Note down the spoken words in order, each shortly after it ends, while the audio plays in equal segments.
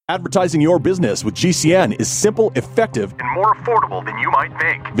Advertising your business with GCN is simple, effective, and more affordable than you might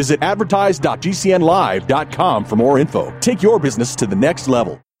think. Visit advertise.gcnlive.com for more info. Take your business to the next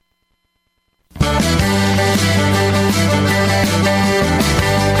level.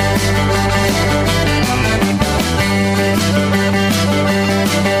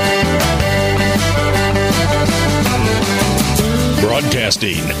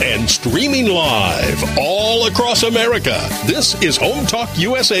 Broadcasting and streaming live all across America. This is Home Talk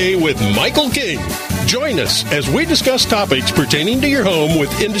USA with Michael King. Join us as we discuss topics pertaining to your home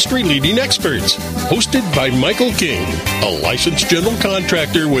with industry-leading experts. Hosted by Michael King, a licensed general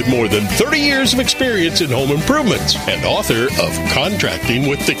contractor with more than 30 years of experience in home improvements and author of Contracting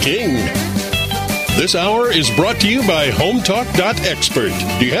with the King. This hour is brought to you by HomeTalk.expert.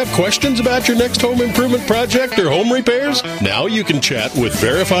 Do you have questions about your next home improvement project or home repairs? Now you can chat with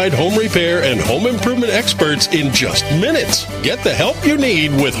verified home repair and home improvement experts in just minutes. Get the help you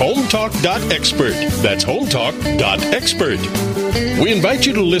need with HomeTalk.expert. That's HomeTalk.expert. We invite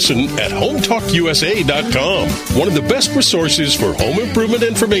you to listen at HomeTalkUSA.com, one of the best resources for home improvement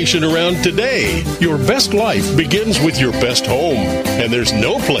information around today. Your best life begins with your best home, and there's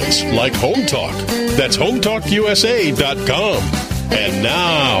no place like Home Talk. That's HomeTalkUSA.com. And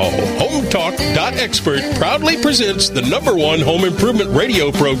now, HomeTalk.expert proudly presents the #1 home improvement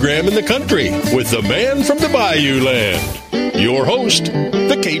radio program in the country with the man from the Bayou Land. Your host,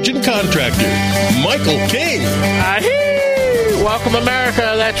 the Cajun Contractor, Michael King. Welcome,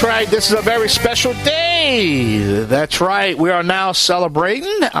 America. That's right. This is a very special day. That's right. We are now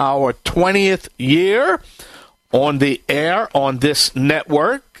celebrating our 20th year on the air on this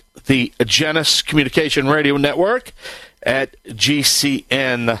network, the Genesis Communication Radio Network at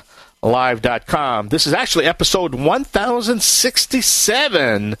GCNlive.com. This is actually episode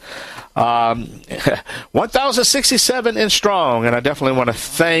 1067. 1067 and strong. And I definitely want to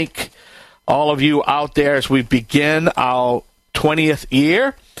thank all of you out there as we begin our 20th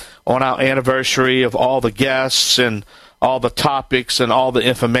year on our anniversary of all the guests and all the topics and all the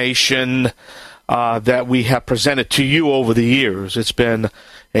information that we have presented to you over the years. It's been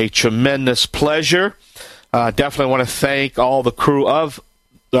a tremendous pleasure. Definitely want to thank all the crew of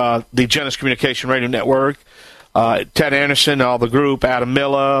the Genesis Communication Radio Network, Ted Anderson, all the group, Adam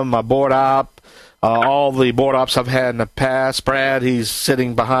Miller, my board op, all the board ops I've had in the past. Brad, he's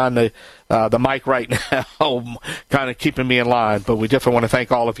sitting behind the mic right now, kind of keeping me in line. But we definitely want to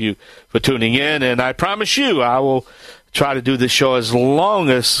thank all of you for tuning in. And I promise you, I will try to do this show as long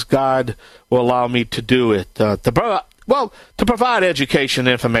as God will allow me to do it. To provide education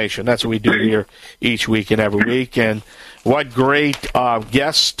and information. That's what we do here each week and every week. And what great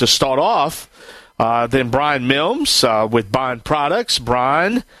guests to start off than Brian Mills with Bond Products.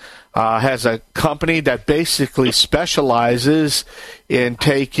 Brian has a company that basically specializes in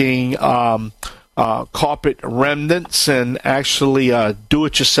taking carpet remnants and actually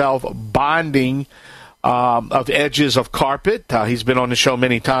do-it-yourself bonding of edges of carpet. He's been on the show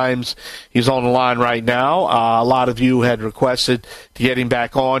many times. He's on the line right now. A lot of you had requested to get him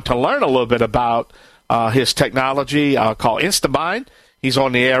back on to learn a little bit about his technology called Instabind. He's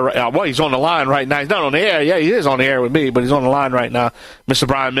on the air. He's on the line right now. He's not on the air. Yeah, he is on the air with me, but he's on the line right now. Mr.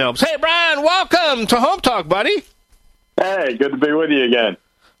 Brian Mills. Hey, Brian, welcome to Home Talk, buddy. Hey, good to be with you again.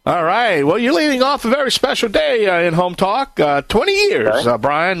 All right. Well, you're leading off a very special day in Home Talk. 20 years, okay.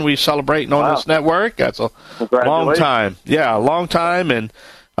 Brian. We're celebrating on this network. That's a long time. Yeah, a long time, and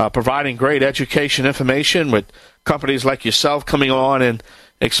providing great education information with companies like yourself coming on and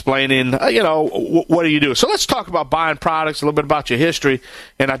explaining, what do you do? So let's talk about Bond Products, a little bit about your history,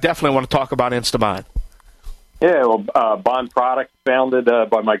 and I definitely want to talk about Instabind. Yeah, well, Bond Products, founded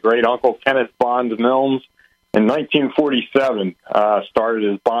by my great uncle Kenneth Bond Mills in 1947.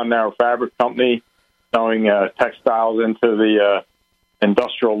 Started as Bond Narrow Fabric Company, selling textiles into the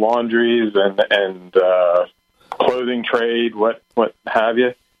industrial laundries and clothing trade, what have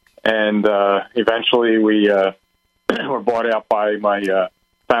you. And eventually we were bought out by my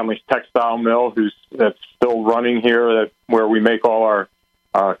family's textile mill, that's still running here, where we make all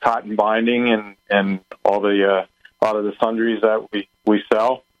our cotton binding and all the a lot of the sundries that we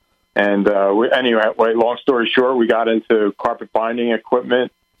sell. And anyway, long story short, we got into carpet binding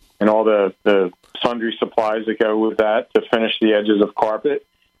equipment and all the sundry supplies that go with that to finish the edges of carpet.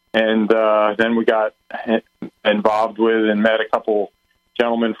 And then we got involved with and met a couple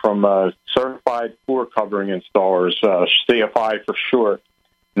gentlemen from Certified Floor Covering Installers, CFI for short.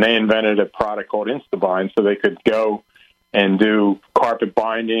 And they invented a product called Instabind so they could go and do carpet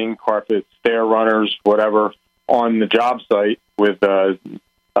binding, carpet stair runners, whatever, on the job site with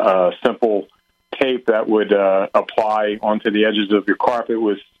simple tape that would apply onto the edges of your carpet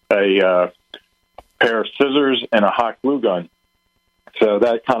with a pair of scissors and a hot glue gun. So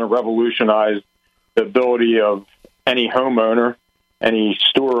that kind of revolutionized the ability of any homeowner, any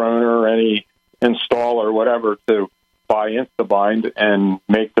store owner, any installer, whatever, to buy InstaBind and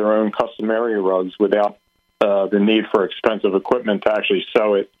make their own custom area rugs without the need for expensive equipment to actually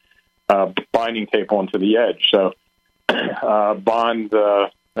sew it, binding tape onto the edge. So Bond,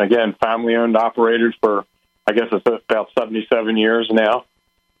 again, family-owned, operated for, I guess it's about 77 years now.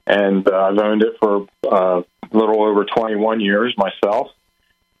 And I've owned it for a little over 21 years myself.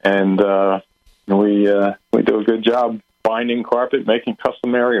 And we do a good job binding carpet, making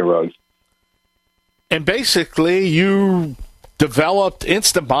custom area rugs. And basically, you developed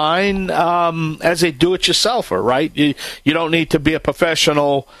InstaBind as a do-it-yourselfer, right? You don't need to be a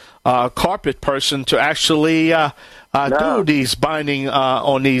professional carpet person to actually do these binding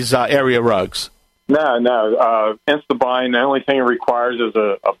on these area rugs. No. InstaBind, the only thing it requires is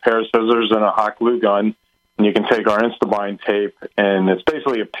a pair of scissors and a hot glue gun. And you can take our InstaBind tape, and it's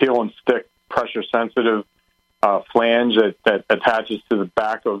basically a peel and stick pressure-sensitive flange that attaches to the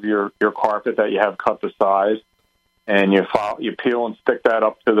back of your carpet that you have cut to size. And you peel and stick that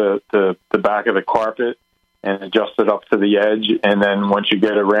up to the back of the carpet and adjust it up to the edge. And then once you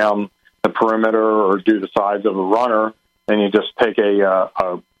get around the perimeter or do the sides of a runner, then you just take a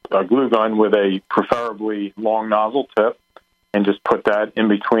glue gun with a preferably long nozzle tip and just put that in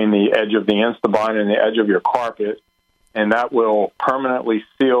between the edge of the InstaBind and the edge of your carpet. And that will permanently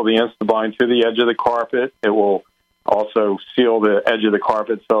seal the InstaBind to the edge of the carpet. It will also seal the edge of the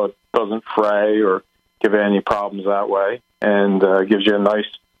carpet so it doesn't fray or give it any problems that way, and gives you a nice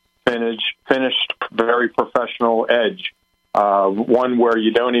finished, very professional edge, one where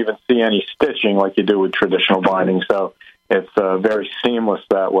you don't even see any stitching like you do with traditional binding. So it's very seamless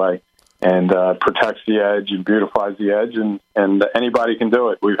that way, and protects the edge and beautifies the edge, and anybody can do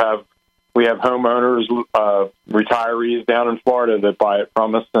it. We have homeowners, retirees down in Florida that buy it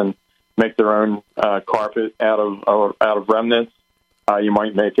from us and make their own carpet out of remnants. You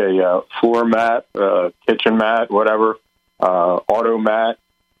might make a floor mat, kitchen mat, whatever, auto mat,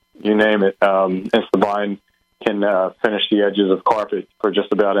 you name it. InstaBind can finish the edges of carpet for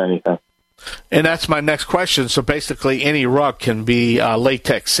just about anything. And that's my next question. So basically any rug can be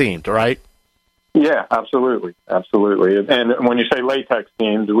latex seamed, right? Yeah, absolutely. And when you say latex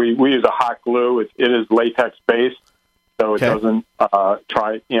seamed, we use a hot glue. It is latex based, so it doesn't so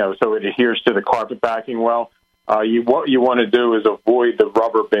it adheres to the carpet backing well. What you want to do is avoid the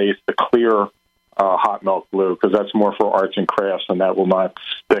rubber base, the clear hot melt glue, because that's more for arts and crafts, and that will not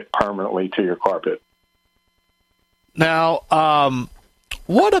stick permanently to your carpet. Now,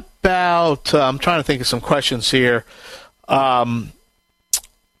 what about? I'm trying to think of some questions here.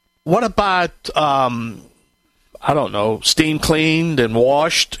 What about, I don't know, steam cleaned and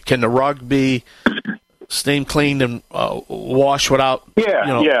washed? Can the rug be steam cleaned and washed without being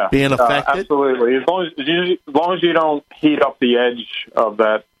affected? Absolutely. As long as you don't heat up the edge of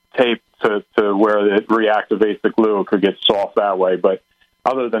that tape to where it reactivates the glue, it could get soft that way. But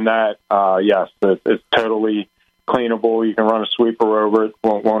other than that, yes, it's totally cleanable. You can run a sweeper over it,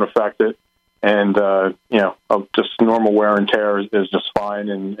 won't affect it. And, just normal wear and tear is just fine,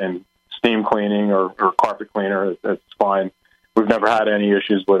 and steam cleaning or carpet cleaner, it's fine. We've never had any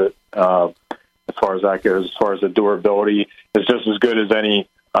issues with it as far as that goes. As far as the durability, it's just as good as any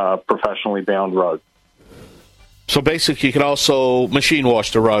professionally bound rug. So basically, you can also machine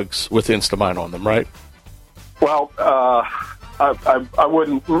wash the rugs with InstaBind on them, right? Well, I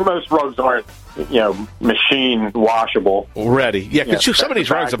wouldn't. Most rugs aren't, machine washable. Ready. Yeah, because some of these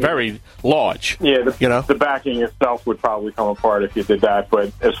rugs are very large. Yeah, the backing itself would probably come apart if you did that.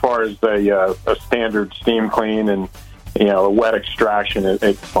 But as far as a standard steam clean and, a wet extraction,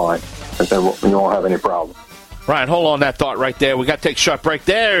 it's fine. You won't have any problem. Ryan, hold on that thought right there. We got to take a short break.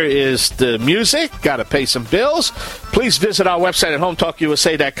 There is the music. Got to pay some bills. Please visit our website at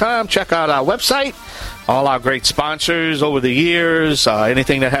HomeTalkUSA.com. Check out our website. All our great sponsors over the years,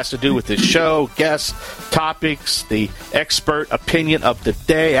 anything that has to do with this show, guests, topics, the expert opinion of the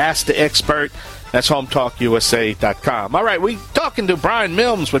day, Ask the Expert. That's HomeTalkUSA.com. All right, we're talking to Brian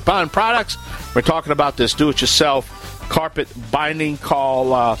Milnes with Bond Products. We're talking about this do-it-yourself carpet binding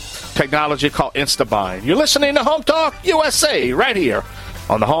technology called InstaBind. You're listening to Home Talk USA right here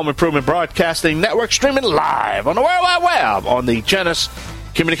on the Home Improvement Broadcasting Network, streaming live on the World Wide Web on the Genesis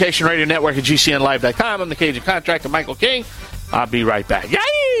Communication Radio Network at GCNlive.com. I'm the Cajun Contractor, Michael King. I'll be right back.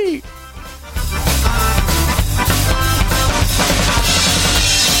 Yay!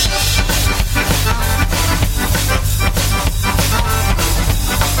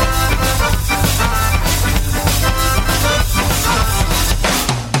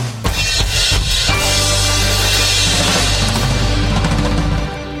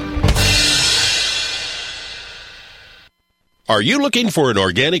 Are you looking for an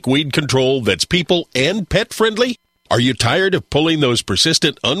organic weed control that's people and pet friendly? Are you tired of pulling those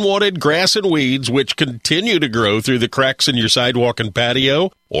persistent unwanted grass and weeds which continue to grow through the cracks in your sidewalk and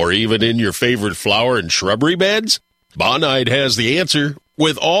patio, or even in your favorite flower and shrubbery beds? Bonide has the answer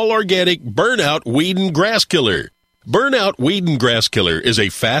with all-organic Burnout Weed and Grass Killer. Burnout Weed and Grass Killer is a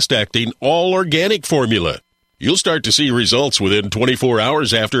fast-acting, all-organic formula. You'll start to see results within 24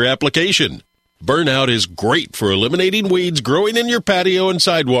 hours after application. Burnout is great for eliminating weeds growing in your patio and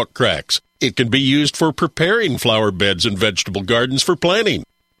sidewalk cracks. It can be used for preparing flower beds and vegetable gardens for planting.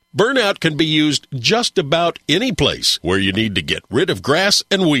 Burnout can be used just about any place where you need to get rid of grass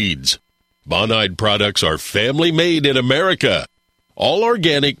and weeds. Bonide products are family-made in America.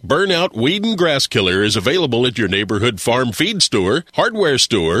 All-organic Burnout Weed and Grass Killer is available at your neighborhood farm feed store, hardware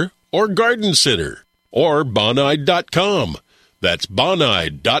store, or garden center, or Bonide.com. That's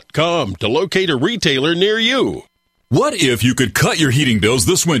Bonide.com to locate a retailer near you. What if you could cut your heating bills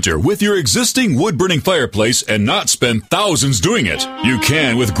this winter with your existing wood-burning fireplace and not spend thousands doing it? You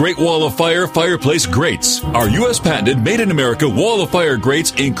can with Great Wall of Fire fireplace grates. Our U.S. patented made-in-America Wall of Fire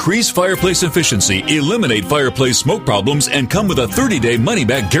grates increase fireplace efficiency, eliminate fireplace smoke problems, and come with a 30-day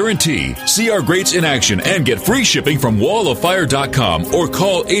money-back guarantee. See our grates in action and get free shipping from walloffire.com or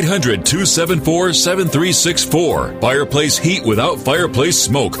call 800-274-7364. Fireplace heat without fireplace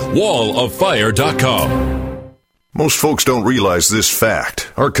smoke. walloffire.com. Most folks don't realize this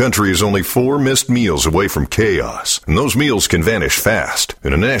fact. Our country is only 4 missed meals away from chaos, and those meals can vanish fast.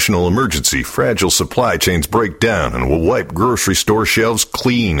 In a national emergency, fragile supply chains break down and will wipe grocery store shelves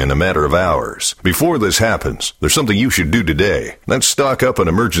clean in a matter of hours. Before this happens, there's something you should do today. That's stock up on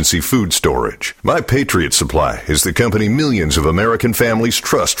emergency food storage. My Patriot Supply is the company millions of American families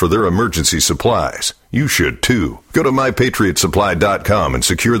trust for their emergency supplies. You should, too. Go to MyPatriotSupply.com and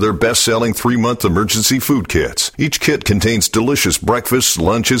secure their best-selling 3-month emergency food kits. Each kit contains delicious breakfasts,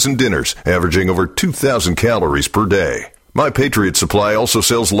 lunches, and dinners, averaging over 2,000 calories per day. My Patriot Supply also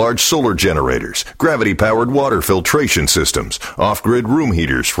sells large solar generators, gravity-powered water filtration systems, off-grid room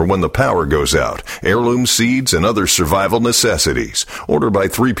heaters for when the power goes out, heirloom seeds, and other survival necessities. Order by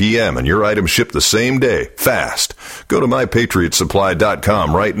 3 p.m. and your items ship the same day, fast. Go to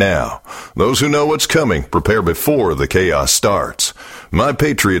MyPatriotSupply.com right now. Those who know what's coming, prepare before the chaos starts.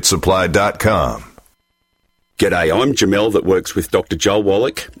 MyPatriotSupply.com. G'day, I'm Jamel that works with Dr. Joel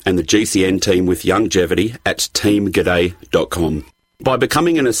Wallach and the GCN team with Youngevity at teamg'day.com. By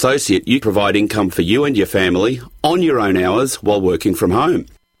becoming an associate, you provide income for you and your family on your own hours while working from home.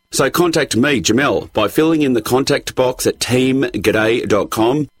 So contact me, Jamel, by filling in the contact box at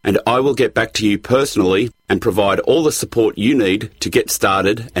teamg'day.com and I will get back to you personally and provide all the support you need to get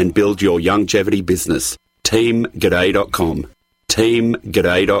started and build your Youngevity business. teamg'day.com.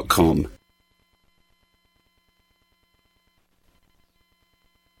 teamg'day.com.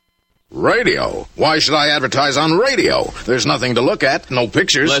 Radio? Why should I advertise on radio? There's nothing to look at, no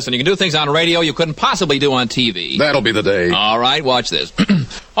pictures. Listen, you can do things on radio you couldn't possibly do on TV. That'll be the day. All right, watch this.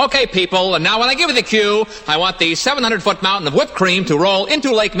 Okay, people, and now when I give you the cue, I want the 700-foot mountain of whipped cream to roll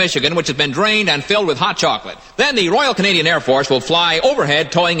into Lake Michigan, which has been drained and filled with hot chocolate. Then the Royal Canadian Air Force will fly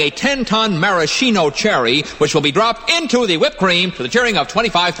overhead towing a 10-ton maraschino cherry, which will be dropped into the whipped cream to the cheering of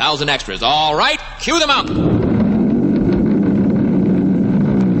 25,000 extras. All right, cue the mountain.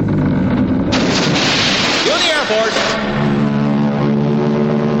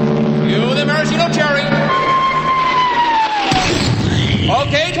 You the maraschino cherry.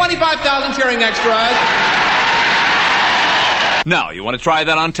 Okay, 25,000 cheering extras. Now, you want to try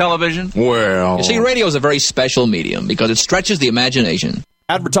that on television? Well... You see, radio is a very special medium because it stretches the imagination.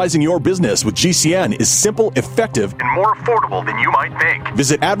 Advertising your business with GCN is simple, effective, and more affordable than you might think.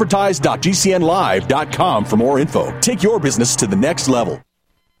 Visit advertise.gcnlive.com for more info. Take your business to the next level.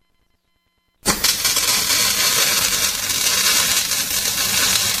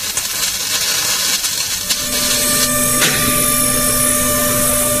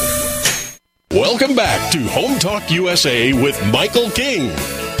 Welcome back to Home Talk USA with Michael King.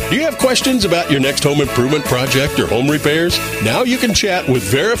 Do you have questions about your next home improvement project or home repairs? Now you can chat with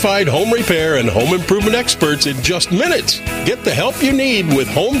verified home repair and home improvement experts in just minutes. Get the help you need with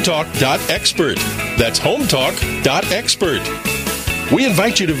HomeTalk.expert. That's HomeTalk.expert. We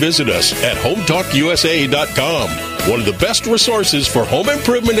invite you to visit us at HomeTalkUSA.com, one of the best resources for home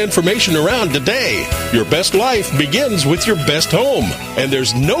improvement information around today. Your best life begins with your best home, and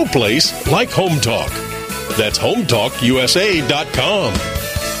there's no place like HomeTalk. That's HomeTalkUSA.com.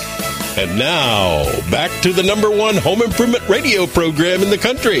 And now, back to the #1 home improvement radio program in the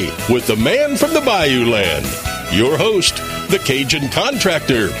country with the man from the Bayou Land, your host, the Cajun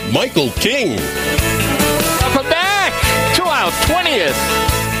contractor, Michael King. Welcome back to our our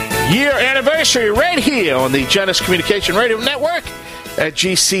 20th year anniversary right here on the Genesis Communication Radio Network at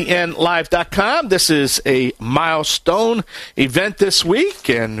GCNlive.com. This is a milestone event this week,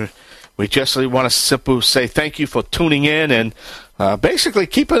 and we just want to simply say thank you for tuning in and basically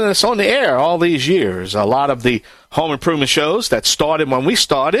keeping us on the air all these years. A lot of the home improvement shows that started when we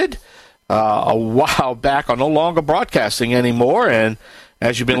started a while back are no longer broadcasting anymore, and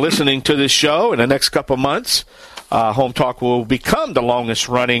as you've been listening to this show, in the next couple of months, Home Talk will become the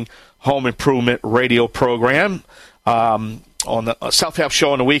longest-running home improvement radio program on the Self-Help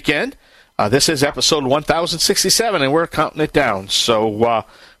Show on the weekend. This is episode 1067, and we're counting it down. So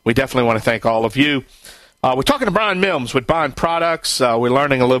we definitely want to thank all of you. We're talking to Brian Mills with Bond Products. We're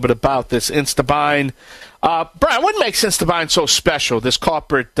learning a little bit about this InstaBind. Brian, what makes InstaBind so special, this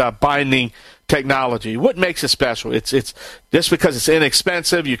corporate binding technology? What makes it special? It's just because it's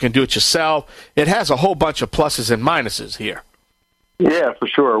inexpensive, you can do it yourself. It has a whole bunch of pluses and minuses here. Yeah, for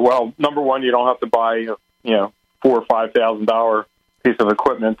sure. Well, number one, you don't have to buy $4,000 or $5,000 piece of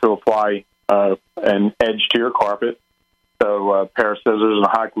equipment to apply an edge to your carpet. So a pair of scissors and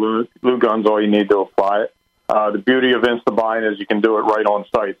hot glue guns, all you need to apply it. The beauty of InstaBind is you can do it right on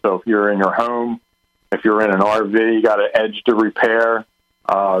site. So if you're in your home, if you're in an RV, you got an edge to repair,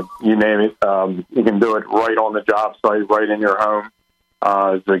 you name it, you can do it right on the job site, right in your home.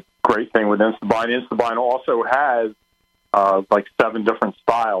 It's a great thing with InstaBind. InstaBind also has like 7 different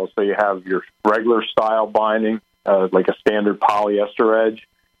styles. So you have your regular style binding, like a standard polyester edge.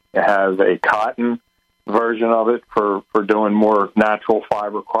 You have a cotton version of it for doing more natural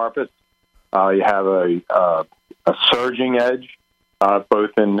fiber carpets. You have a surging edge,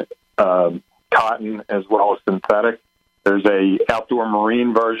 both in cotton as well as synthetic. There's a outdoor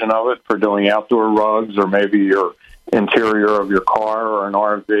marine version of it for doing outdoor rugs or maybe your interior of your car or an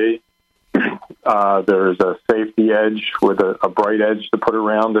RV. There's a safety edge with a bright edge to put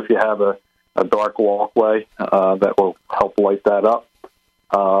around if you have a dark walkway that will help light that up.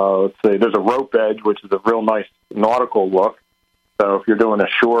 Let's see, there's a rope edge, which is a real nice nautical look. So if you're doing a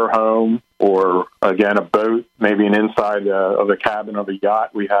shore home or, again, a boat, maybe an inside of the cabin of a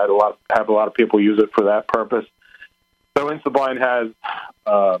yacht, we have a lot of people use it for that purpose. So InstaBind has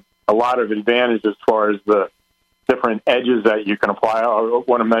a lot of advantages as far as the different edges that you can apply. I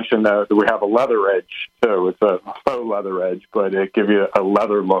want to mention that we have a leather edge, too. It's a faux leather edge, but it gives you a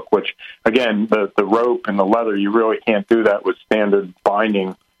leather look, which, again, the rope and the leather, you really can't do that with standard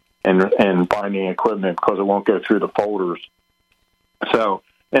binding and binding equipment because it won't go through the folders. So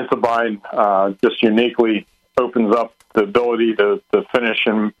InstaBind just uniquely opens up the ability to finish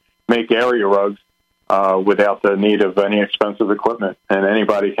and make area rugs without the need of any expensive equipment, and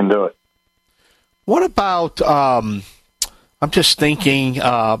anybody can do it. What about, I'm just thinking,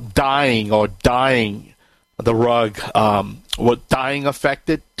 dyeing the rug? Would dyeing affect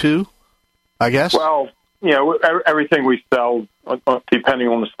it too, I guess? Well, everything we sell, depending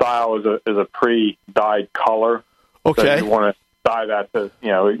on the style, is a pre-dyed color. Okay. So you want to dye that to,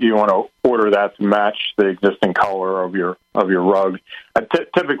 you want to order that to match the existing color of your rug. I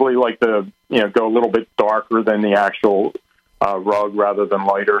typically like to, go a little bit darker than the actual rug rather than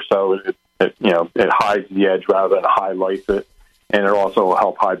lighter, so it hides the edge rather than highlights it, and it also will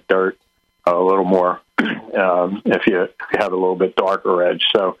help hide dirt a little more if you have a little bit darker edge.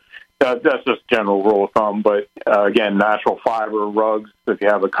 So that's just general rule of thumb. But again, natural fiber rugs, if you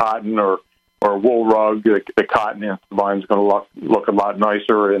have a cotton or a wool rug, the cotton InstaBind is going to look a lot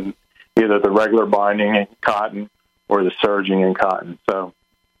nicer in either the regular binding in cotton or the surging in cotton. So,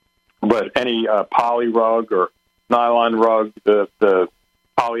 but any poly rug or nylon rug, the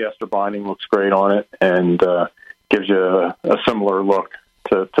polyester binding looks great on it and gives you a similar look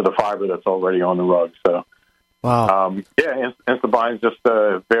to the fiber that's already on the rug. So, wow. InstaBind is just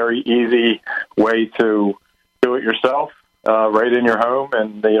a very easy way to do it yourself right in your home,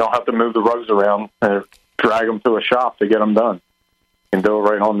 and you don't have to move the rugs around and drag them to a shop to get them done. You can do it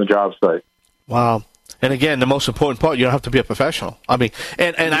right on the job site. Wow. And again, the most important part, you don't have to be a professional. I mean,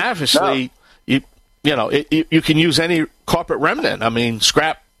 and obviously, no. You can use any carpet remnant. I mean,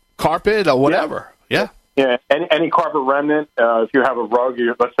 scrap carpet or whatever. Yeah. Yeah. Any carpet remnant. If you have a rug,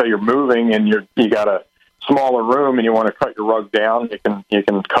 let's say you're moving and you got a smaller room and you want to cut your rug down, you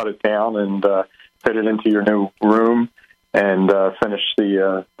can cut it down and fit it into your new room and finish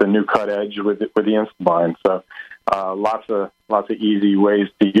the new cut edge with the InstaBind. So lots of easy ways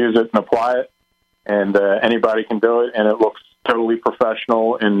to use it and apply it, and anybody can do it, and it looks totally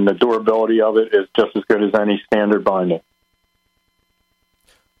professional, and the durability of it is just as good as any standard binding.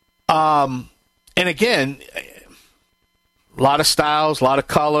 And again, a lot of styles, a lot of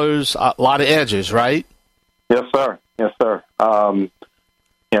colors, a lot of edges, right? Yes, sir. Yes, sir.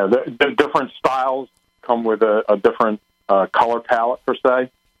 The different styles come with a different color palette per se,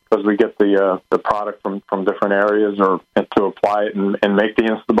 because we get the product from different areas or to apply it and make the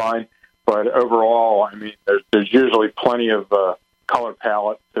Instabind. But overall, I mean, there's usually plenty of color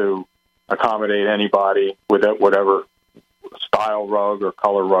palette to accommodate anybody with whatever style rug or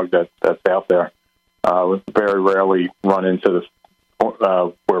color rug that's out there. We very rarely run into this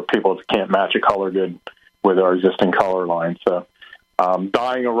where people can't match a color good with our existing color line. So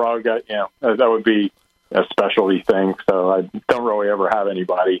dyeing a rug, that would be a specialty thing. So I don't really ever have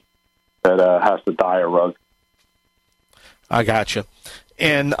anybody that has to dye a rug. I gotcha.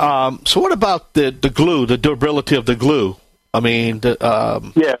 And so what about the glue, the durability of the glue? I mean,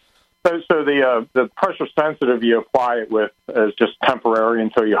 yeah. So the pressure sensitive you apply it with is just temporary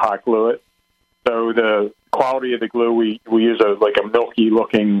until you hot glue it. So the quality of the glue, we use a milky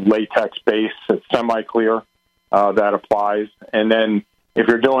looking latex base. It's semi-clear that applies. And then if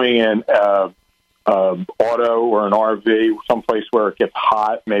you're doing an auto or an RV, someplace where it gets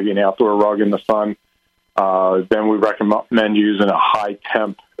hot, maybe an outdoor rug in the sun, then we recommend using a high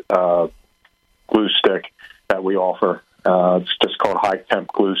temp glue stick that we offer. It's just called high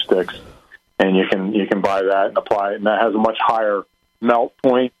temp glue sticks, and you can buy that and apply it. And that has a much higher melt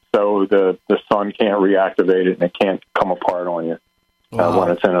point, so the sun can't reactivate it and it can't come apart on you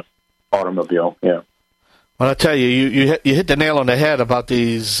when it's in an automobile. Yeah. Well, I tell you, you hit the nail on the head about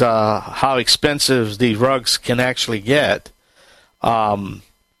these how expensive these rugs can actually get, and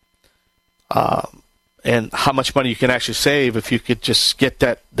how much money you can actually save if you could just get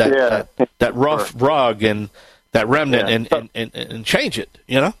that rough rug and that remnant and change it.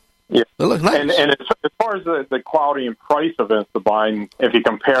 Yeah, it looks nice. And as far as the quality and price of Instabind, if you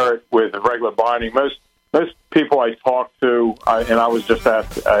compare it with regular binding, most people I talk to, and I was just at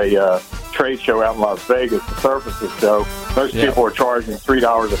a trade show out in Las Vegas, the Surfaces show, most people are charging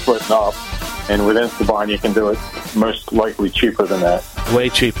 $3 a foot and up, and with Instabind you can do it most likely cheaper than that. Way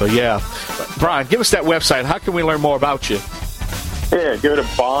cheaper, yeah. Brian, give us that website. How can we learn more about you? Yeah, go to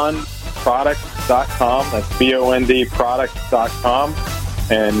bondproducts.com. That's BOND products.com.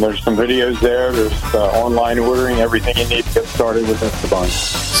 And there's some videos there. There's online ordering, everything you need to get started with Instabind.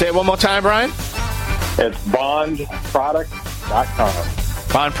 Say it one more time, Brian. It's bondproducts.com.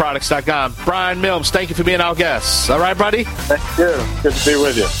 Bondproducts.com. Brian Mills, thank you for being our guest. All right, buddy? Thank you. Good to be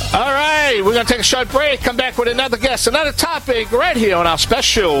with you. All right, we're going to take a short break, come back with another guest, another topic right here on our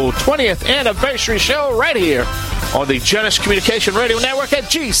special 20th anniversary show right here on the Genesis Communication Radio Network at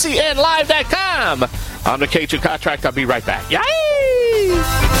GCNlive.com. I'm the K2 Contract. I'll be right back. Yay!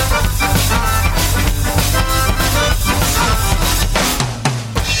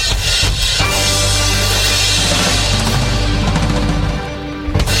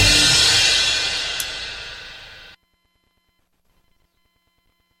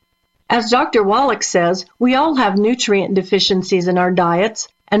 As Dr. Wallach says, we all have nutrient deficiencies in our diets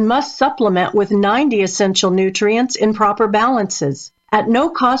and must supplement with 90 essential nutrients in proper balances. At no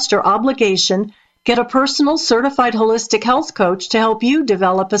cost or obligation, get a personal certified holistic health coach to help you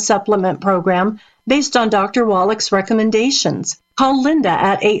develop a supplement program based on Dr. Wallach's recommendations. Call Linda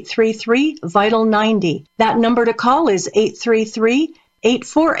at 833-VITAL-90. That number to call is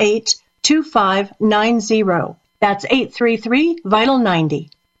 833-848-2590. That's 833-VITAL-90.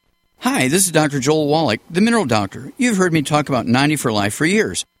 Hi, this is Dr. Joel Wallach, the Mineral Doctor. You've heard me talk about 90 for Life for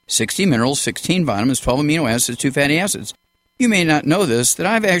years. 60 minerals, 16 vitamins, 12 amino acids, 2 fatty acids. You may not know this, that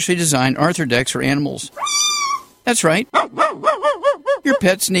I've actually designed Arthrodex for animals. That's right. Your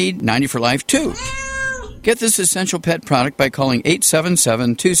pets need 90 for Life, too. Get this essential pet product by calling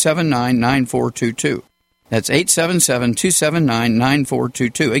 877-279-9422. That's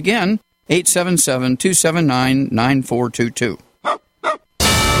 877-279-9422. Again, 877-279-9422.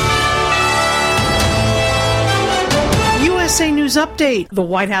 USA News Update. The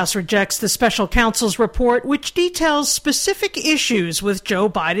White House rejects the special counsel's report, which details specific issues with Joe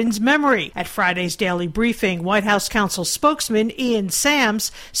Biden's memory. At Friday's daily briefing, White House counsel spokesman Ian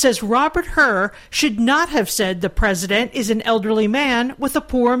Sams says Robert Hur should not have said the president is an elderly man with a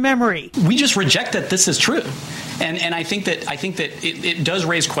poor memory. We just reject that this is true. And I think that it does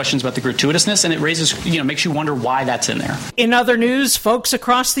raise questions about the gratuitousness, and it raises, makes you wonder why that's in there. In other news, folks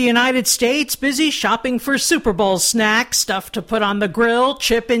across the United States busy shopping for Super Bowl snacks, stuff to put on the grill,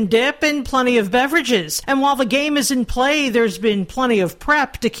 chip and dip, and plenty of beverages. And while the game is in play, there's been plenty of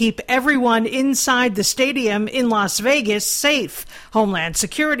prep to keep everyone inside the stadium in Las Vegas safe. Homeland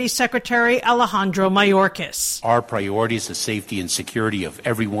Security Secretary Alejandro Mayorkas. Our priority is the safety and security of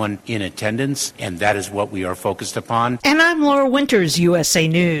everyone in attendance, and that is what we are focused upon. And I'm Laura Winters, USA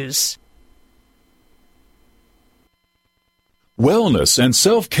News. Wellness and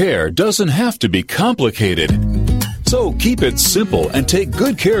self-care doesn't have to be complicated. So keep it simple and take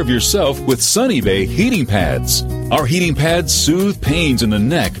good care of yourself with Sunny Bay heating pads. Our heating pads soothe pains in the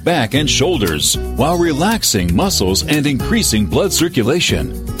neck, back, and shoulders while relaxing muscles and increasing blood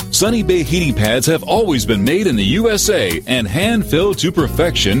circulation. Sunny Bay heating pads have always been made in the USA and hand-filled to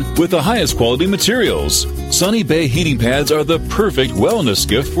perfection with the highest quality materials. Sunny Bay heating pads are the perfect wellness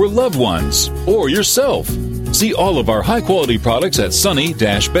gift for loved ones or yourself. See all of our high-quality products at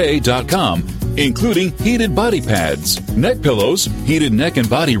sunny-bay.com, including heated body pads, neck pillows, heated neck and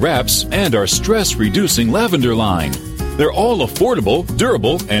body wraps, and our stress-reducing lavender line. They're all affordable,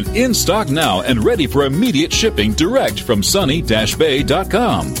 durable, and in stock now and ready for immediate shipping direct from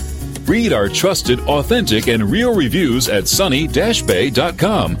sunny-bay.com. Read our trusted, authentic, and real reviews at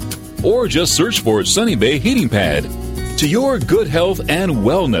sunny-bay.com or just search for Sunny Bay Heating Pad. To your good health and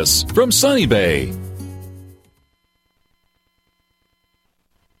wellness from Sunny Bay.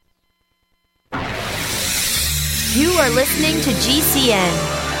 You are listening to GCN.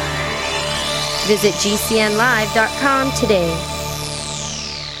 Visit GCNlive.com today.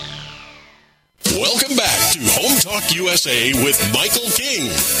 Welcome back to Home Talk USA with Michael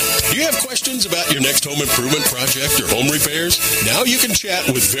King. Do you have questions about your next home improvement project or home repairs? Now you can chat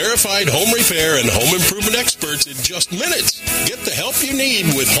with verified home repair and home improvement experts in just minutes. Get the help you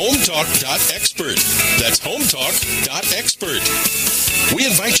need with HomeTalk.expert. That's HomeTalk.expert. We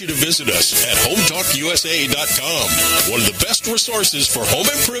invite you to visit us at HomeTalkUSA.com, one of the best resources for home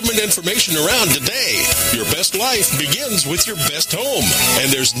improvement information around today. Your best life begins with your best home,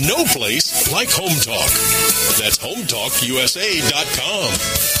 and there's no place like Home Talk. That's HomeTalkUSA.com.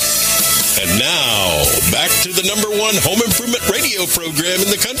 And now, back to the number one home improvement radio program in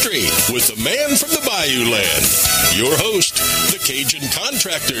the country with the man from the Bayou Land, your host, the Cajun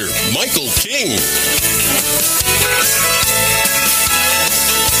contractor, Michael King.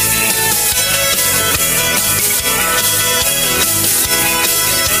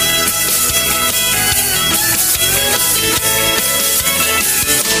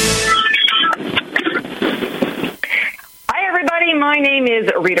 My name is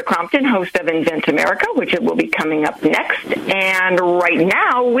Rita Crompton, host of Invent America, which will be coming up next. And right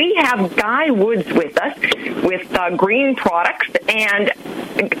now, we have Guy Woods with us with Green Products. And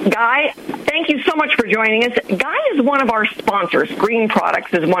Guy, thank you so much for joining us. Guy is one of our sponsors. Green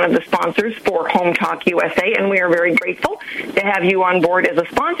Products is one of the sponsors for Home Talk USA, and we are very grateful to have you on board as a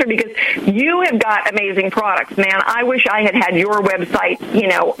sponsor because you have got amazing products. Man, I wish I had had your website,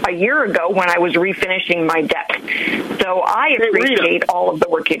 a year ago when I was refinishing my deck. So I appreciate all of the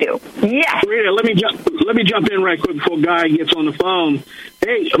work you do. Yes. Rita, let me jump in right quick before Guy gets on the phone.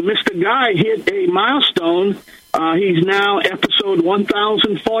 Hey, Mr. Guy hit a milestone. He's now episode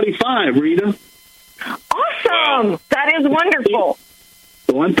 1045, Rita. Awesome. That is wonderful.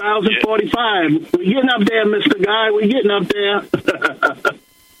 1045. We're getting up there, Mr. Guy. We're getting up there.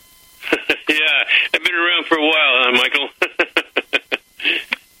 Yeah, I've been around for a while, Michael.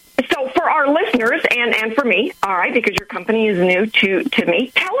 So for our listeners and for me, all right, because your company is new to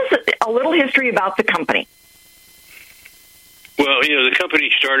me, tell us a little history about the company. Well, the company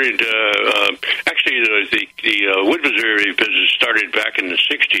started, actually the wood preservative business started back in the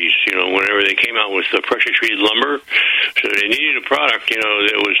 60s, whenever they came out with the pressure-treated lumber. So they needed a product,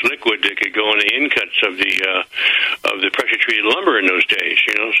 that was liquid that could go on the incuts of the pressure-treated lumber in those days,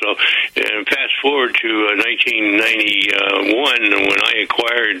 So fast forward to 1991, when I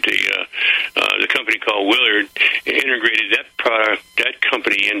acquired the company called Willard, integrated that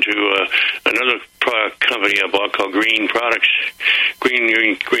company into another product company I bought called Green Products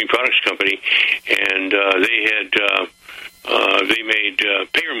Company, and they made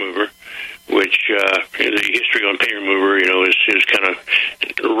paint remover, which the history on paint remover, is kind of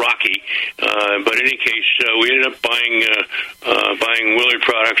rocky. But in any case, we ended up buying Willard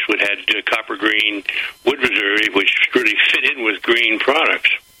products, which had copper green wood preservative, which really fit in with Green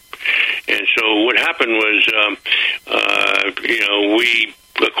Products. And so what happened was, we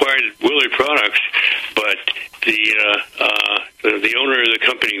acquired Willard products, but the owner of the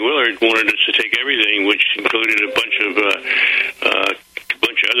company, Willard, wanted us to take everything, which included a bunch of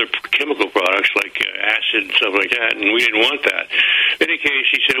other chemical products like acid and stuff like that, and we didn't want that. In any case,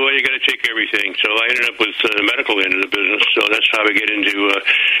 he said, well, you got to take everything. So I ended up with the medical end of the business, so that's how we get into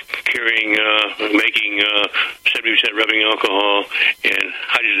making 70% rubbing alcohol and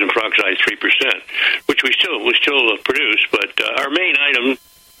hydrogen peroxide 3%, which we still produce, but our main item,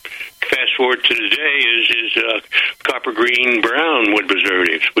 fast forward to today, is copper green brown wood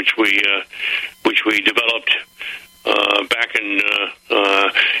preservatives, which we developed back in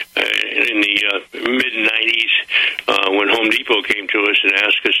the mid-90s when Home Home Depot came to us and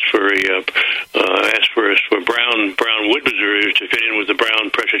asked us for brown wood preservatives to fit in with the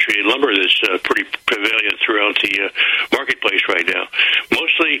brown pressure treated lumber that's pretty prevalent throughout the marketplace right now.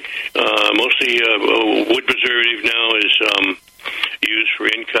 Mostly wood preservative now is used for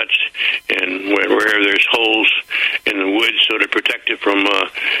in cuts and where there's holes in the wood, so to protect it from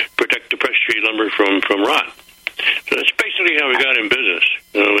protect the pressure treated lumber from rot. So that's basically how we got in business.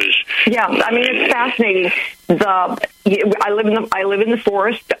 It's fascinating. I live in the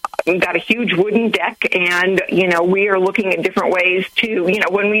forest. We've got a huge wooden deck, and we are looking at different ways to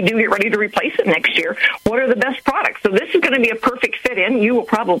when we do get ready to replace it next year, what are the best products? So this is going to be a perfect fit in. You will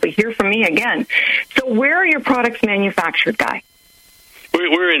probably hear from me again. So where are your products manufactured, Guy?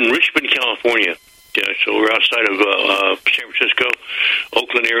 We're in Richmond, California. Yeah, so we're outside of San Francisco,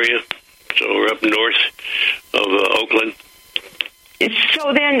 Oakland area. So we're up north of Oakland.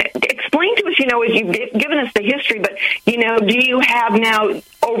 So then explain to us, as you've given us the history, but, do you have now,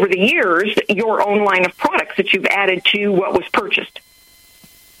 over the years, your own line of products that you've added to what was purchased?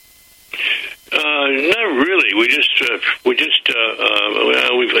 Not really. We've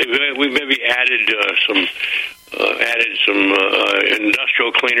maybe added some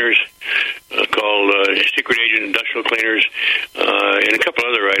industrial cleaners called Secret Agent Industrial Cleaners, and a couple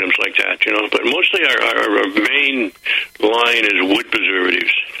other items like that, But mostly our main line is wood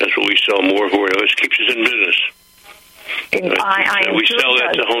preservatives. That's what we sell more for. It keeps us in business. We sell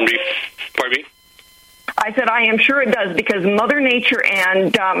that to Home Depot. Pardon me? I said, I am sure it does, because Mother Nature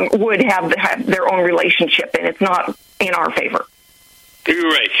and wood have their own relationship, and it's not in our favor.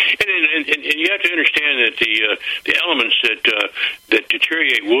 You're right, and you have to understand that the elements that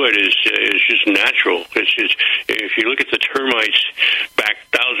deteriorate wood is just natural. It's just, if you look at the termites back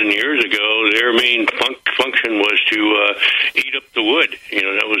 1,000 years ago, their main function was to eat up the wood.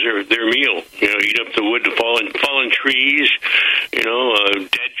 That was their meal. Eat up the wood, the fallen trees,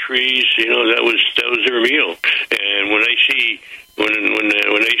 dead trees. That was their meal. And when they see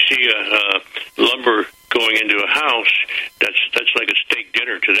lumber going into a house, that's like a steak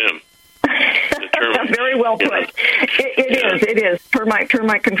dinner to them. Very well put. It is. Termite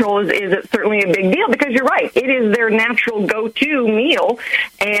control is certainly a big deal, because you're right. It is their natural go-to meal,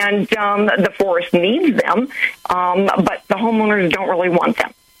 and the forest needs them, but the homeowners don't really want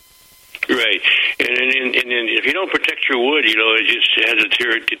them. Right, and if you don't protect your wood, it just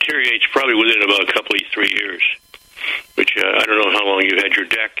deteriorates probably within about a couple of 3 years. Which I don't know how long you've had your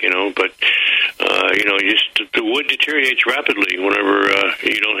deck, but the wood deteriorates rapidly whenever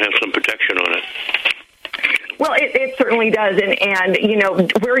you don't have some protection on it. Well, it certainly does, and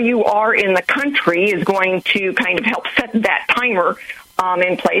where you are in the country is going to kind of help set that timer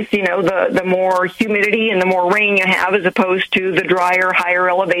in place. The more humidity and the more rain you have, as opposed to the drier, higher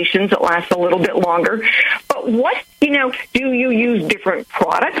elevations that last a little bit longer. But do you use different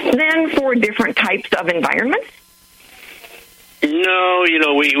products then for different types of environments? No,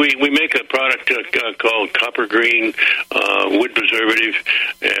 we make a product called Copper Green wood preservative,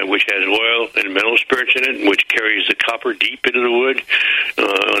 which has oil and mineral spirits in it, which carries the copper deep into the wood.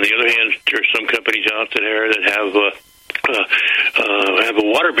 On the other hand, there are some companies out there that have a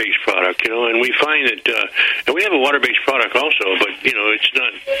water-based product, and we find that, and we have a water-based product also, but, it's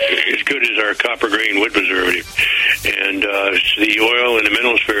not as good as our Copper Green wood preservative. And the oil and the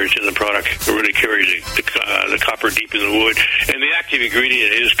mineral spirits in the product really carries the copper deep in the wood, and the active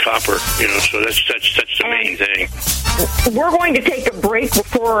ingredient is copper, so that's the main thing. We're going to take a break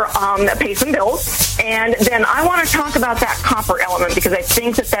before pay some bills, and then I want to talk about that copper element, because I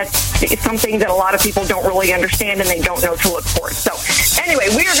think that's something that a lot of people don't really understand, and they don't know to look for it. So anyway,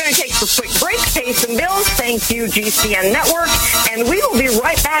 we are going to take a quick break, pay some bills. Thank you, GCN Network, and we will be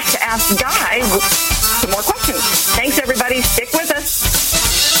right back to ask Guy some more questions. Thanks, everybody. Stick with us.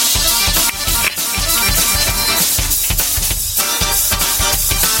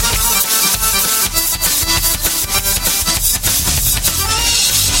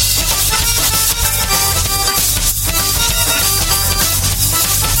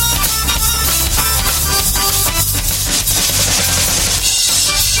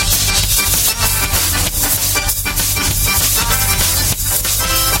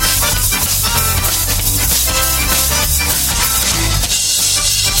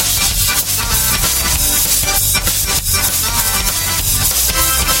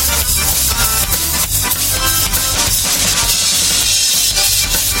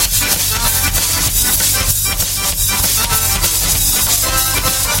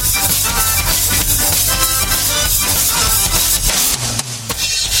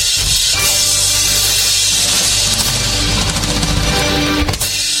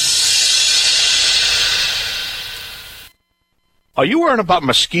 Are you worried about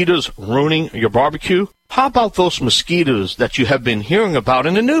mosquitoes ruining your barbecue? How about those mosquitoes that you have been hearing about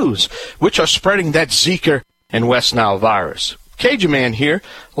in the news, which are spreading that Zika and West Nile virus? Cajun Man here.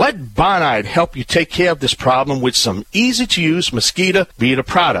 Let Bonide help you take care of this problem with some easy-to-use mosquito beater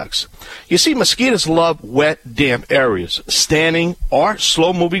products. You see, mosquitoes love wet, damp areas, standing or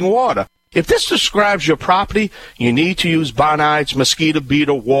slow-moving water. If this describes your property, you need to use Bonide's mosquito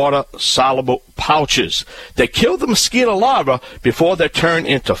beater water soluble pouches. They kill the mosquito larvae before they turn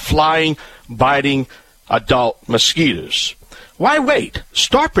into flying, biting adult mosquitoes. Why wait?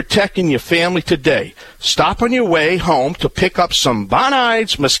 Start protecting your family today. Stop on your way home to pick up some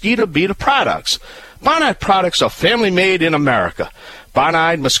Bonide's mosquito beater products. Bonide products are family-made in America.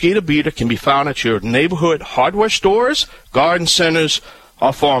 Bonide mosquito beater can be found at your neighborhood hardware stores, garden centers,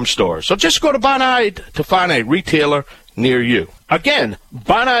 or farm stores. So just go to Bonide to find a retailer near you. Again,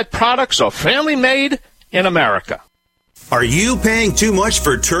 Bonide products are family-made in America. Are you paying too much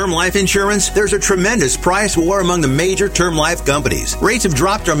for term life insurance? There's a tremendous price war among the major term life companies. Rates have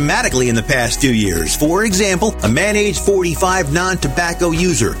dropped dramatically in the past 2 years. For example, a man age 45 non-tobacco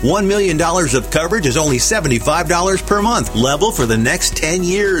user, $1 million of coverage is only $75 per month, level for the next 10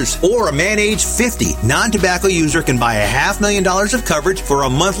 years. Or a man age 50 non-tobacco user can buy $500,000 of coverage for a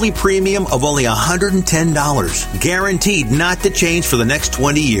monthly premium of only $110, guaranteed not to change for the next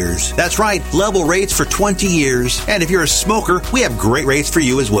 20 years. That's right, level rates for 20 years. And if you're a smoker, we have great rates for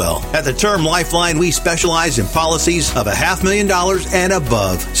you as well. At the Term Lifeline, we specialize in policies of $500,000 and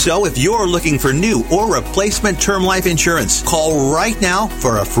above. So if you're looking for new or replacement term life insurance, call right now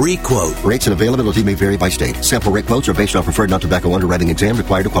for a free quote. Rates and availability may vary by state. Sample rate quotes are based on preferred non-tobacco underwriting exam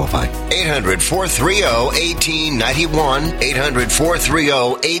required to qualify. 800-430-1891.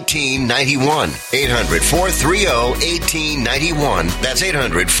 800-430-1891. 800-430-1891. That's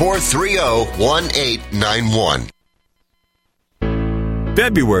 800-430-1891.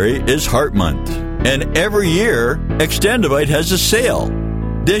 February is Heart Month, and every year, Extendivite has a sale.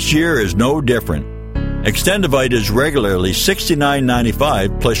 This year is no different. Extendivite is regularly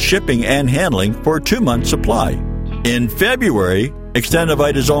 $69.95 plus shipping and handling for a 2-month supply. In February,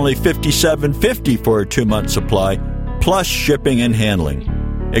 Extendivite is only $57.50 for a 2-month supply plus shipping and handling.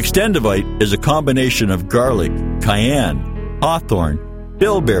 Extendivite is a combination of garlic, cayenne, hawthorn,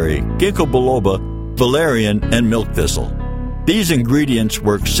 bilberry, ginkgo biloba, valerian, and milk thistle. These ingredients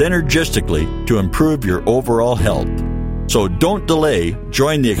work synergistically to improve your overall health. So don't delay.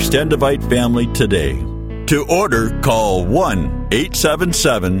 Join the Extendivite family today. To order, call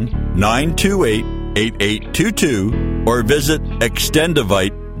 1-877-928-8822 or visit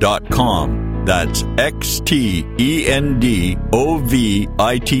extendivite.com. That's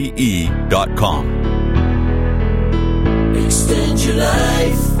XTENDOVITE.com. Extend your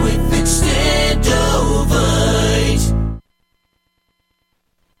life with Extendovite.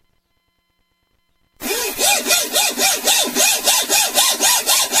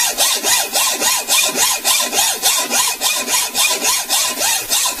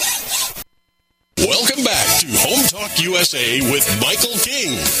 Welcome back to Home Talk USA with Michael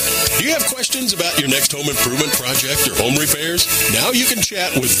King. Do you have questions about your next home improvement project or home repairs? Now you can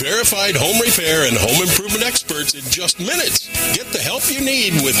chat with verified home repair and home improvement experts in just minutes. Get the help you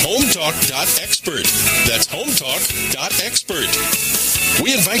need with HomeTalk.expert. That's HomeTalk.expert.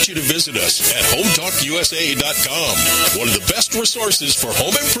 We invite you to visit us at HomeTalkUSA.com, one of the best resources for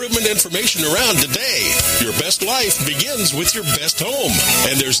home improvement information around today. Your best life begins with your best home,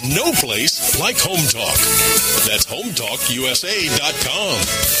 and there's no place like Home Talk. That's HomeTalkUSA.com.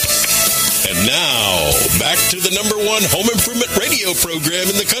 And now, back to the #1 home improvement radio program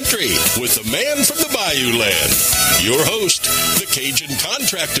in the country with the man from the Bayou Land, your host, the Cajun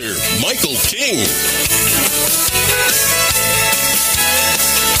contractor, Michael King.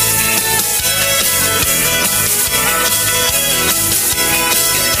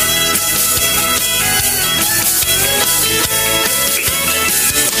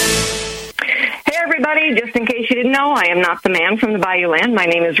 Everybody, just in case you didn't know, I am not the man from the Bayou Land. My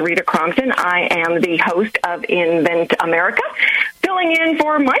name is Rita Crompton. I am the host of Invent America, filling in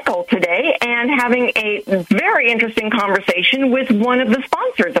for Michael today and having a very interesting conversation with one of the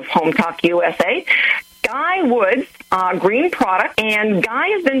sponsors of Home Talk USA, Guy Woods, Green Product. And Guy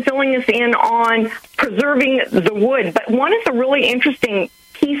has been filling us in on preserving the wood. But one of the really interesting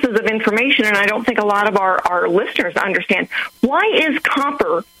pieces of information, and I don't think a lot of our listeners understand, why is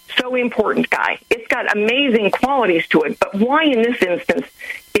copper so important, Guy? It's got amazing qualities to it, but why in this instance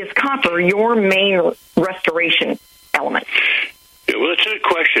is copper your main restoration element? Yeah, well, that's a good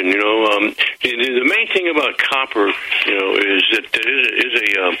question. The main thing about copper, is that there is a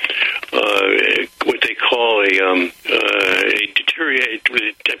what they call a deteriorate.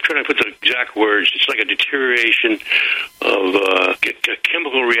 I'm trying to put the exact words. It's like a deterioration of a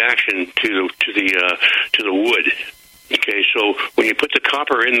chemical reaction to the wood. Okay, so when you put the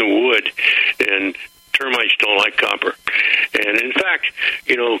copper in the wood, and termites don't like copper. And in fact,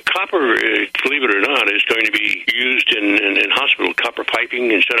 copper, believe it or not, is going to be used in hospital copper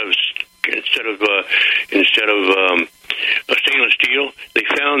piping instead of stainless steel. They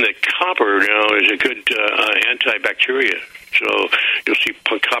found that copper now is a good antibacteria. So you'll see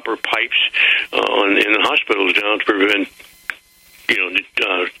copper pipes in the hospitals now to prevent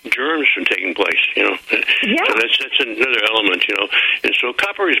germs from taking place, Yeah. So that's another element, And so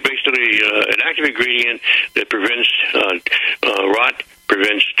copper is basically an active ingredient that prevents rot,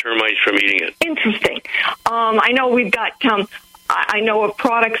 prevents termites from eating it. Interesting. I know we've got. I know of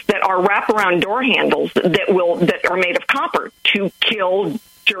products that are wraparound door handles that are made of copper to kill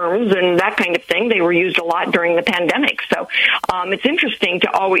germs and that kind of thing. They were used a lot during the pandemic. So it's interesting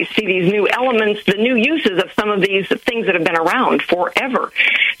to always see these new elements, the new uses of some of these things that have been around forever.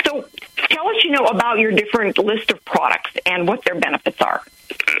 So tell us, about your different list of products and what their benefits are.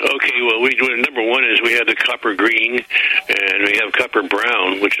 Okay, well, number one is we have the copper green, and we have copper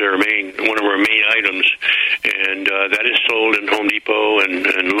brown, which are one of our main items, and that is sold in Home Depot and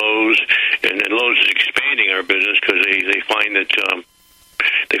Lowe's, and Lowe's is expanding our business because they find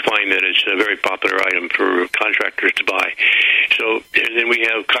that it's a very popular item for contractors to buy. So, and then we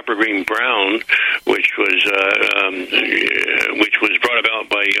have copper green brown, which was brought about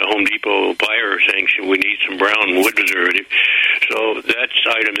by a Home Depot buyer saying we need some brown wood preservative. So that's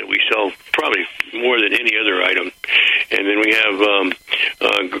an item that we sell probably more than any other item. And then we have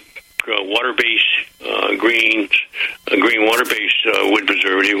water-based green water-based wood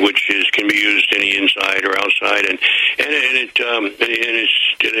preservative, which can be used any inside or outside, and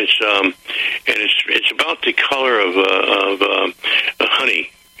it's about the color of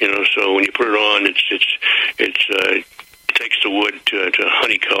honey. So when you put it on, it takes the wood to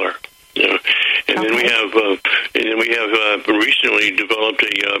honey color. And then we have recently developed a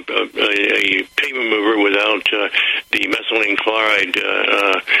paint remover without the methylene chloride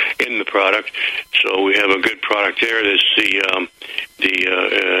in the product. So we have a good product there. That's the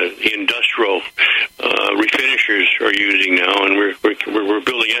industrial refinishers are using now, and we're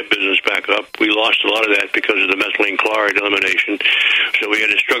building that business back up. We lost a lot of that because of the methylene chloride elimination. So we had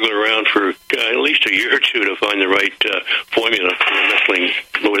to struggle around for at least a year or two to find the right formula for the methylene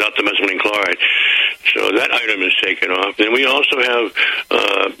without the methylene chloride. So that item is taken off. Then we also have,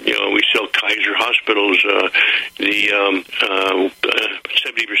 we sell Kaiser Hospitals the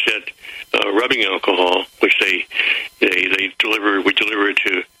 70% rubbing alcohol, which they deliver. We deliver it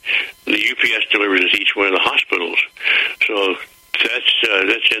to the UPS delivers it to each one of the hospitals. So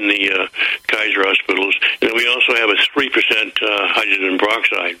that's in the Kaiser Hospitals. And then we also have a 3% hydrogen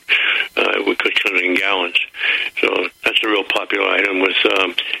peroxide, we could cut it in gallons. So that's a real popular item with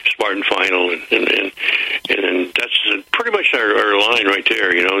Spartan Final, and that's pretty much our line right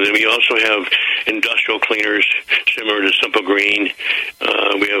there. Then we also have industrial cleaners similar to Simple Green.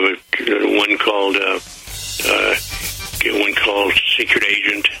 We have one called Secret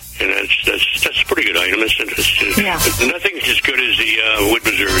Agent. And that's a pretty good item. Nothing's as good as the wood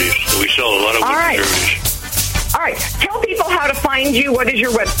preservatives. We sell a lot of wood preservatives. All right. Tell people how to find you. What is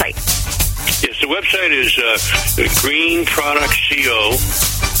your website? Yes, the website is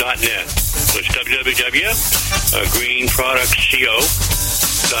greenproductco.net. So it's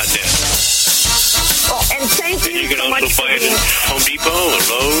www.greenproductco.net. Well, and thank you. And you can also buy it at Home Depot and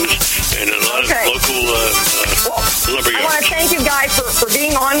Lowe's and a lot of local lumber yards. I want to thank you guys for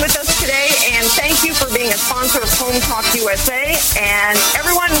being on with us today, and thank you for being a sponsor of Home Talk USA. And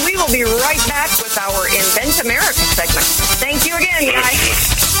everyone, we will be right back with our Invent America segment. Thank you again,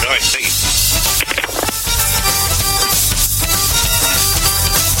 guys. All right, thank you.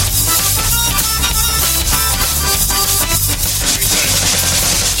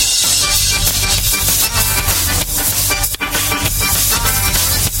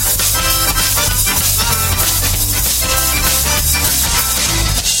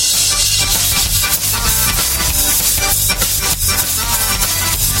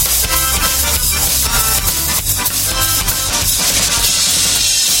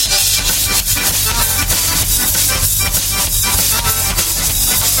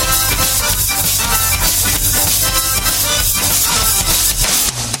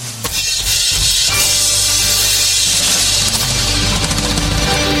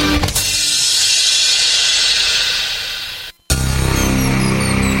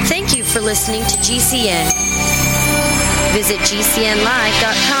 listening to GCN. Visit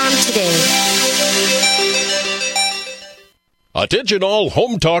GCNlive.com today. Attention all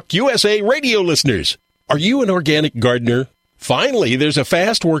Home Talk USA radio listeners. Are you an organic gardener? Finally, there's a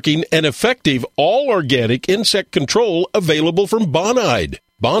fast-working and effective all-organic insect control available from Bonide.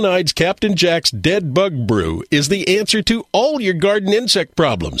 Bonide's Captain Jack's Dead Bug Brew is the answer to all your garden insect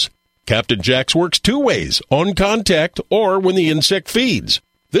problems. Captain Jack's works two ways, on contact or when the insect feeds.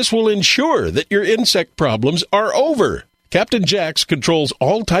 This will ensure that your insect problems are over. Captain Jack's controls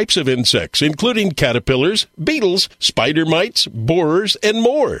all types of insects, including caterpillars, beetles, spider mites, borers, and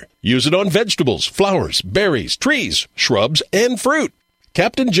more. Use it on vegetables, flowers, berries, trees, shrubs, and fruit.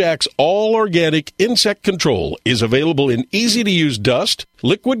 Captain Jack's all-organic insect control is available in easy-to-use dust,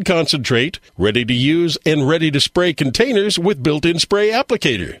 liquid concentrate, ready-to-use and ready-to-spray containers with built-in spray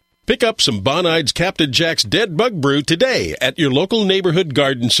applicator. Pick up some Bonide's Captain Jack's Dead Bug Brew today at your local neighborhood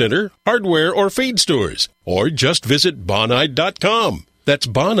garden center, hardware, or feed stores. Or just visit Bonide.com. That's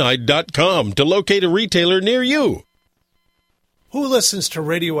Bonide.com to locate a retailer near you. Who listens to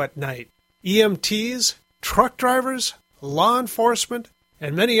radio at night? EMTs, truck drivers, law enforcement,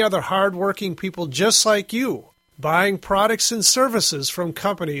 and many other hard-working people just like you, buying products and services from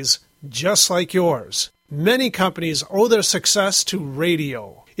companies just like yours. Many companies owe their success to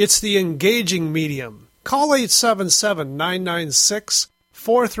radio. It's the engaging medium. Call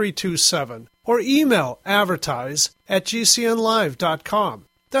 877-996-4327 or email advertise@gcnlive.com.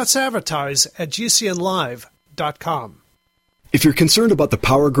 That's advertise@gcnlive.com. If you're concerned about the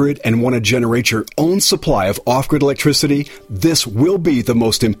power grid and want to generate your own supply of off-grid electricity, this will be the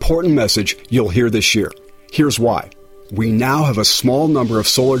most important message you'll hear this year. Here's why. We now have a small number of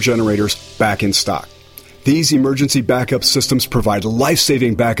solar generators back in stock. These emergency backup systems provide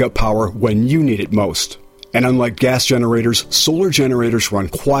life-saving backup power when you need it most. And unlike gas generators, solar generators run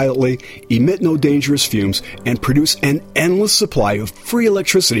quietly, emit no dangerous fumes, and produce an endless supply of free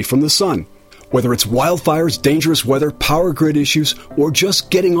electricity from the sun. Whether it's wildfires, dangerous weather, power grid issues, or just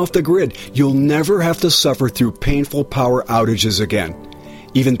getting off the grid, you'll never have to suffer through painful power outages again.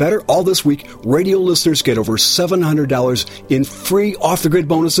 Even better, all this week, radio listeners get over $700 in free off-the-grid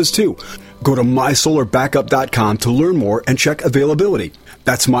bonuses, too. Go to mysolarbackup.com to learn more and check availability.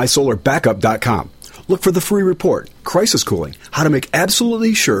 That's mysolarbackup.com. Look for the free report, Crisis Cooling, how to make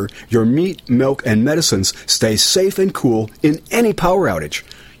absolutely sure your meat, milk, and medicines stay safe and cool in any power outage.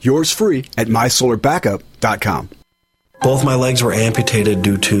 Yours free at mysolarbackup.com. Both my legs were amputated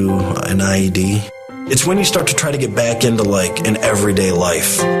due to an IED. It's when you start to try to get back into like an everyday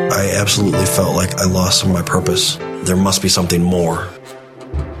life. I absolutely felt like I lost some of my purpose. There must be something more.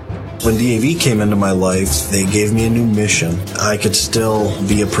 When DAV came into my life, they gave me a new mission. I could still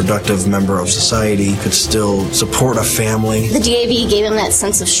be a productive member of society, could still support a family. The DAV gave him that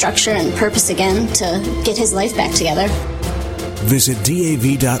sense of structure and purpose again to get his life back together. Visit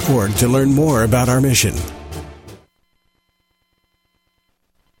DAV.org to learn more about our mission.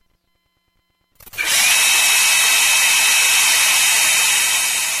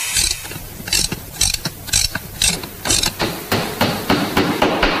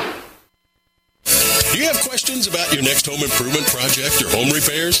 About your next home improvement project or home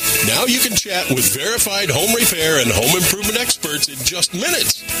repairs? Now you can chat with verified home repair and home improvement experts in just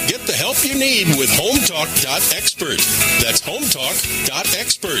minutes. Get the help you need with HomeTalk.expert. That's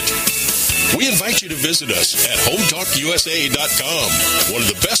HomeTalk.expert. We invite you to visit us at HomeTalkUSA.com, one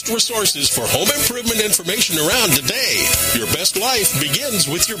of the best resources for home improvement information around today. Your best life begins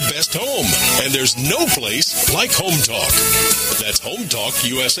with your best home, and there's no place like HomeTalk. That's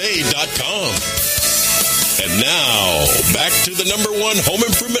HomeTalkUSA.com. And now, back to the number one home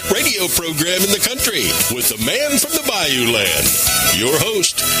improvement radio program in the country with the man from the Bayou Land, your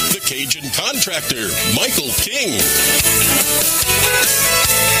host, the Cajun contractor, Michael King.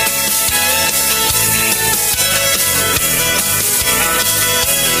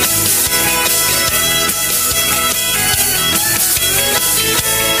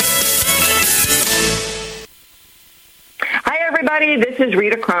 Everybody, this is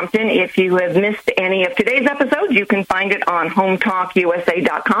Rita Crompton. If you have missed any of today's episodes, you can find it on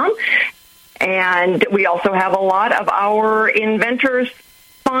HomeTalkUSA.com. And we also have a lot of our inventors,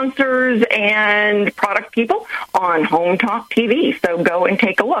 sponsors, and product people on Home Talk TV. So go and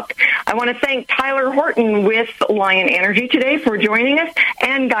take a look. I want to thank Tyler Horton with Lion Energy today for joining us,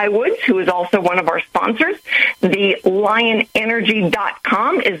 and Guy Woods, who is also one of our sponsors. The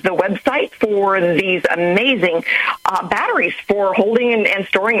LionEnergy.com is the website for these amazing batteries for holding and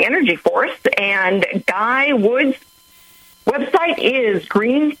storing energy for us. And Guy Woods' website is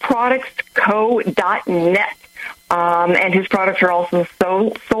greenproductsco.net. And his products are also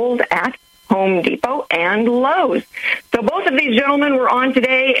sold at Home Depot and Lowe's. So both of these gentlemen were on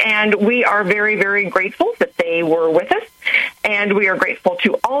today, and we are very, very grateful that they were with us. And we are grateful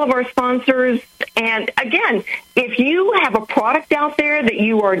to all of our sponsors. And again, if you have a product out there that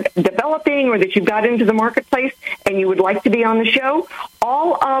you are developing or that you've got into the marketplace and you would like to be on the show,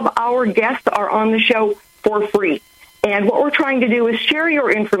 all of our guests are on the show for free. And what we're trying to do is share your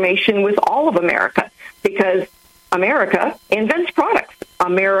information with all of America, because America invents products.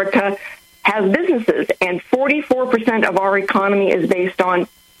 America has businesses, and 44% of our economy is based on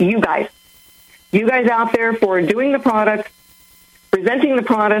you guys. You guys out there for doing the products, presenting the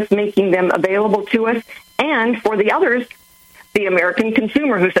products, making them available to us, and for the others, the American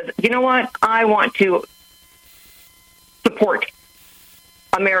consumer who says, you know what, I want to support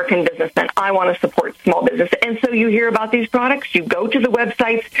American businessmen. I want to support small business. And so you hear about these products, you go to the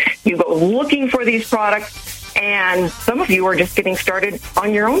websites, you go looking for these products, and some of you are just getting started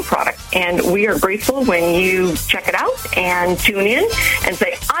on your own product. And we are grateful when you check it out and tune in and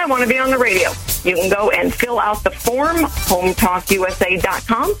say, I want to be on the radio. You can go and fill out the form,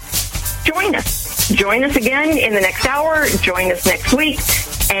 hometalkusa.com. Join us. Join us again in the next hour. Join us next week.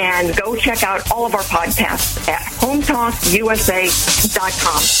 And go check out all of our podcasts at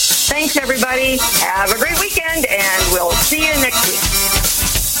hometalkusa.com. Thanks, everybody. Have a great weekend, and we'll see you next week.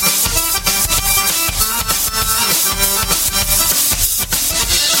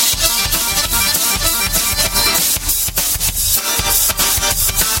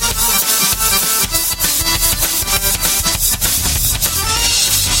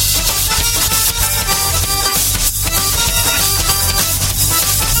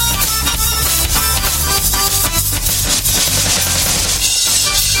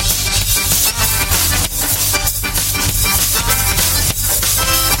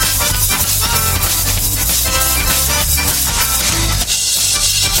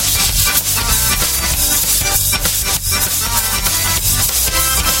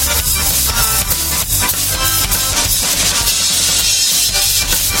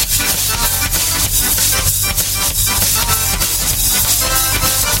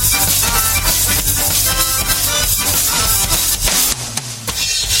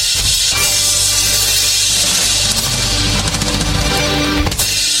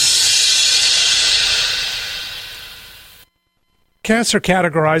 Cancer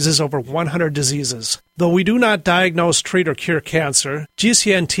categorizes over 100 diseases. Though we do not diagnose, treat, or cure cancer,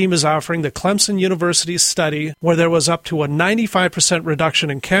 GCN team is offering the Clemson University study where there was up to a 95% reduction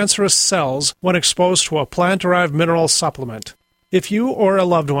in cancerous cells when exposed to a plant-derived mineral supplement. If you or a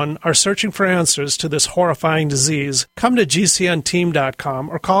loved one are searching for answers to this horrifying disease, come to GCNteam.com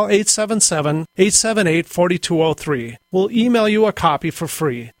or call 877-878-4203. We'll email you a copy for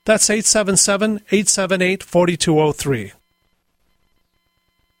free. That's 877-878-4203.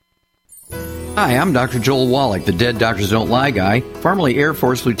 Hi, I'm Dr. Joel Wallach, the Dead Doctors Don't Lie guy, formerly Air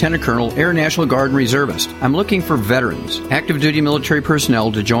Force Lieutenant Colonel, Air National Guard and Reservist. I'm looking for veterans, active duty military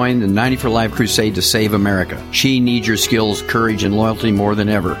personnel to join the 90 for Life crusade to save America. She needs your skills, courage, and loyalty more than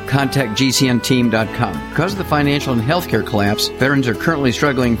ever. Contact GCNteam.com. Because of the financial and healthcare collapse, veterans are currently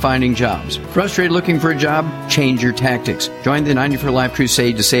struggling finding jobs. Frustrated looking for a job? Change your tactics. Join the 90 for Life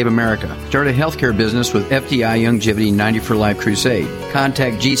crusade to save America. Start a healthcare business with FDI Longevity 90 for Life crusade.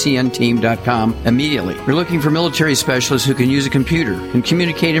 Contact GCNteam.com immediately. We're looking for military specialists who can use a computer and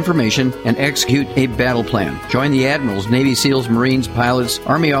communicate information and execute a battle plan. Join the admirals, Navy SEALs, Marines, pilots,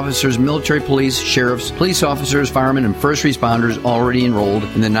 Army officers, military police, sheriffs, police officers, firemen, and first responders already enrolled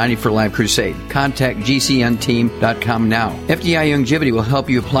in the 90 for Life crusade. Contact GCNteam.com now. FDI Longevity will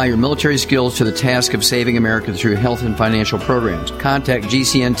help you apply your military skills to the task of saving America through health and financial programs. Contact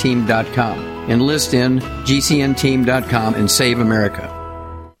GCNteam.com. Enlist in GCNteam.com and save America.